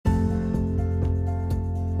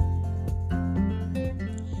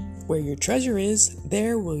Where your treasure is,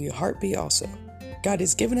 there will your heart be also. God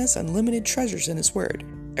has given us unlimited treasures in His Word.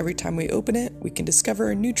 Every time we open it, we can discover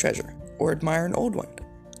a new treasure or admire an old one.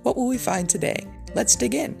 What will we find today? Let's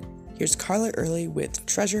dig in. Here's Carla Early with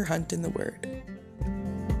Treasure Hunt in the Word.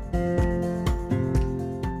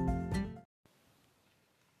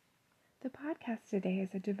 The podcast today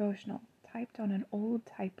is a devotional typed on an old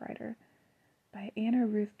typewriter by Anna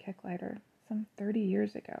Ruth Kicklighter some 30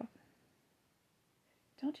 years ago.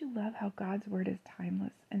 Don't you love how God's Word is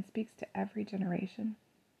timeless and speaks to every generation?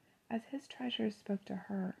 As His treasures spoke to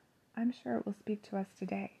her, I'm sure it will speak to us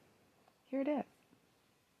today. Here it is.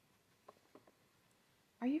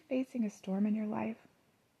 Are you facing a storm in your life?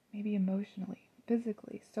 Maybe emotionally,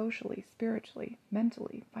 physically, socially, spiritually,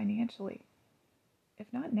 mentally, financially. If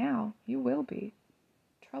not now, you will be.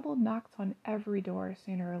 Trouble knocks on every door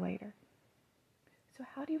sooner or later. So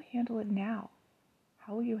how do you handle it now?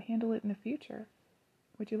 How will you handle it in the future?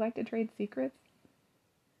 Would you like to trade secrets?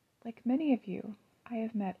 Like many of you, I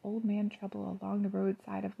have met old man trouble along the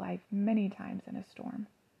roadside of life many times in a storm.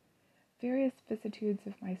 Various vicissitudes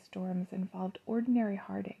of my storms involved ordinary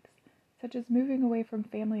heartaches, such as moving away from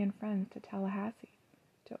family and friends to Tallahassee,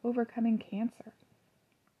 to overcoming cancer.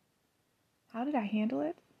 How did I handle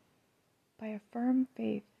it? By a firm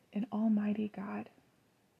faith in Almighty God.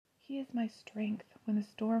 He is my strength when the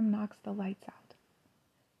storm knocks the lights out.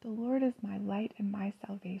 The Lord is my light and my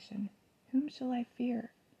salvation. Whom shall I fear?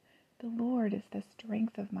 The Lord is the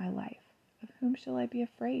strength of my life. Of whom shall I be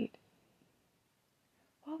afraid?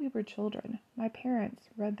 While we were children, my parents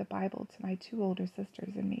read the Bible to my two older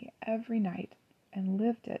sisters and me every night and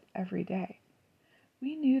lived it every day.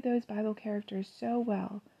 We knew those Bible characters so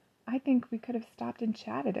well, I think we could have stopped and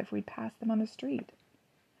chatted if we'd passed them on the street.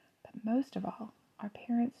 But most of all, our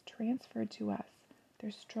parents transferred to us their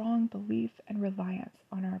strong belief and reliance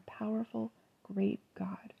on our powerful, great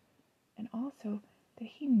God, and also that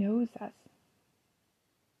He knows us.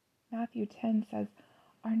 Matthew 10 says,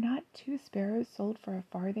 "Are not 2 sparrows sold for a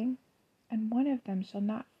farthing? And one of them shall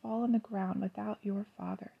not fall on the ground without your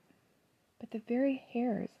Father. But the very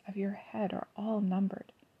hairs of your head are all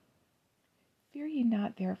numbered. Fear ye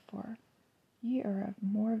not therefore, ye are of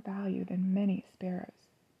more value than many sparrows."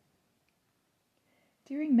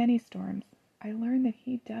 During many storms, I learned that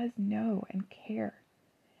He does know and care,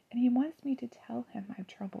 and He wants me to tell Him my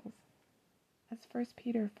troubles. As 1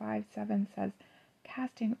 Peter 5:7 says,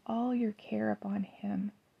 "Casting all your care upon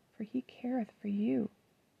Him, for He careth for you."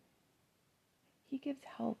 He gives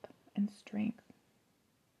help and strength.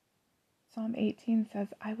 Psalm 18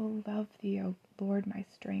 says, "I will love thee, O Lord, my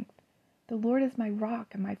strength. The Lord is my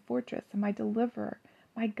rock and my fortress and my deliverer,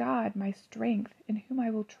 my God, my strength, in whom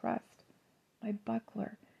I will trust, my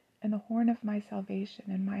buckler, and the horn of my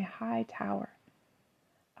salvation, and my high tower.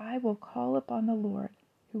 I will call upon the Lord,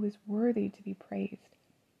 who is worthy to be praised.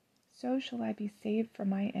 So shall I be saved from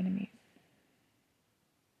my enemies."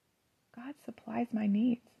 God supplies my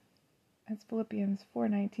needs. As Philippians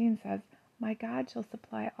 4:19 says, "My God shall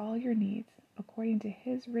supply all your needs according to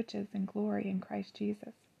His riches and glory in Christ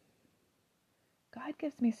Jesus." God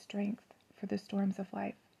gives me strength for the storms of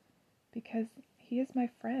life because He is my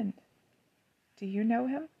friend. Do you know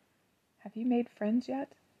Him? Have you made friends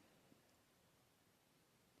yet?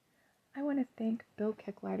 I want to thank Bill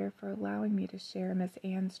Kicklighter for allowing me to share Miss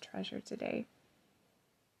Anne's treasure today.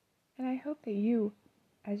 And I hope that you,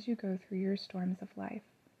 as you go through your storms of life,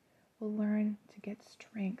 will learn to get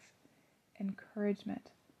strength and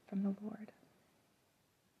encouragement from the Lord.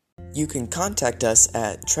 You can contact us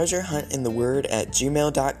at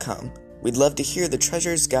treasurehuntintheword@gmail.com. We'd love to hear the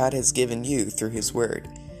treasures God has given you through His Word.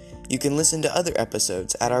 You can listen to other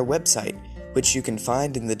episodes at our website, which you can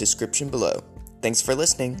find in the description below. Thanks for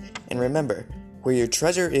listening, and remember, where your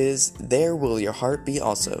treasure is, there will your heart be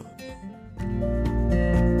also.